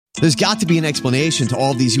There's got to be an explanation to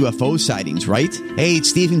all of these UFO sightings, right? Hey,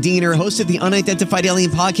 it's Stephen Diener, host of the Unidentified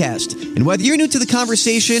Alien Podcast. And whether you're new to the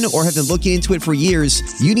conversation or have been looking into it for years,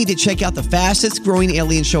 you need to check out the fastest growing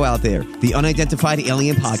alien show out there, the Unidentified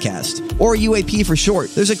Alien Podcast, or UAP for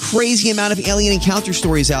short. There's a crazy amount of alien encounter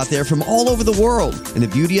stories out there from all over the world. And the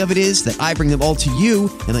beauty of it is that I bring them all to you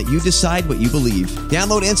and let you decide what you believe.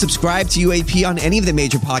 Download and subscribe to UAP on any of the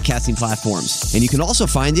major podcasting platforms. And you can also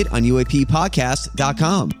find it on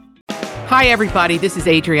UAPpodcast.com. Hi, everybody. This is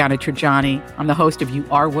Adriana Trajani. I'm the host of You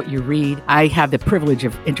Are What You Read. I have the privilege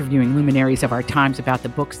of interviewing luminaries of our times about the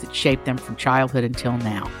books that shaped them from childhood until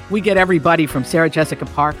now. We get everybody from Sarah Jessica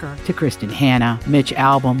Parker to Kristen Hanna, Mitch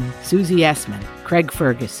Albom, Susie Essman, Craig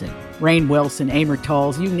Ferguson, Rainn Wilson, Amor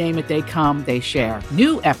Tolls, you name it, they come, they share.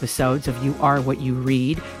 New episodes of You Are What You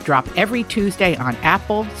Read drop every Tuesday on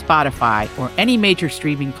Apple, Spotify, or any major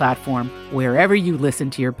streaming platform wherever you listen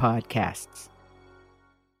to your podcasts.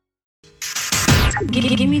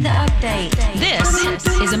 Give me the update. This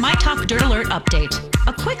is a My Talk Dirt Alert update.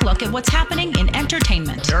 A quick look at what's happening in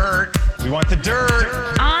entertainment. Dirt. We want the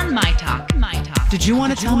dirt. On My Talk. My Talk. Did you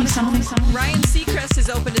want to tell me something? Ryan Seacrest has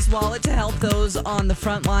opened his wallet to help those on the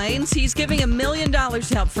front lines. He's giving $1 million to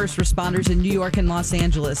help first responders in New York and Los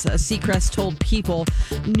Angeles. Seacrest told People,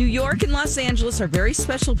 New York and Los Angeles are very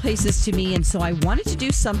special places to me, and so I wanted to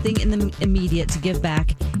do something in the immediate to give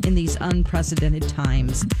back in these unprecedented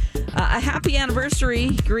times. A happy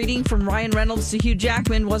anniversary greeting from Ryan Reynolds to Hugh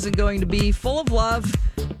Jackman wasn't going to be full of love,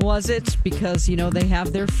 was it? Because, you know, they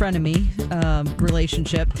have their frenemy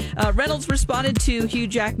relationship. Reynolds responded to Hugh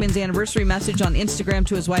Jackman's anniversary message on Instagram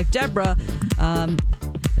to his wife, Deborah.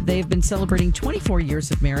 They've been celebrating 24 years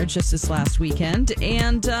of marriage just this last weekend.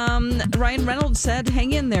 And Ryan Reynolds said,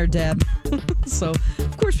 hang in there, Deb. So,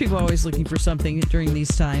 of course, people are always looking for something during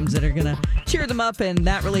these times that are going to cheer them up. And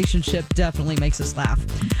that relationship definitely makes us laugh.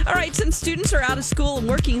 All right, since students are out of school and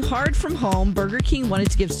working hard from home, Burger King wanted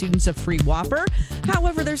to give students a free Whopper.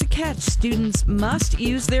 However, there's a catch. Students must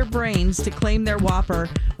use their brains to claim their Whopper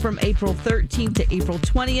from April 13th to April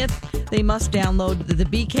 20th. They must download the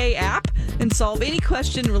BK app and solve any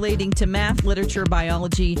question relating to math, literature,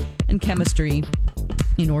 biology, and chemistry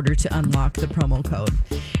in order to unlock the promo code.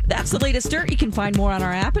 That's the latest dirt. You can find more on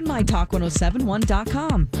our app and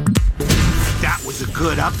mytalk1071.com. That was a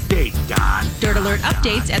good update, Don. Dirt Alert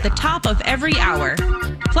updates at the top of every hour.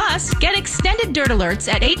 Plus, get extended Dirt Alerts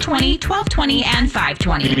at 8:20, 12:20, and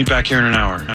 5:20. Meet me back here in an hour.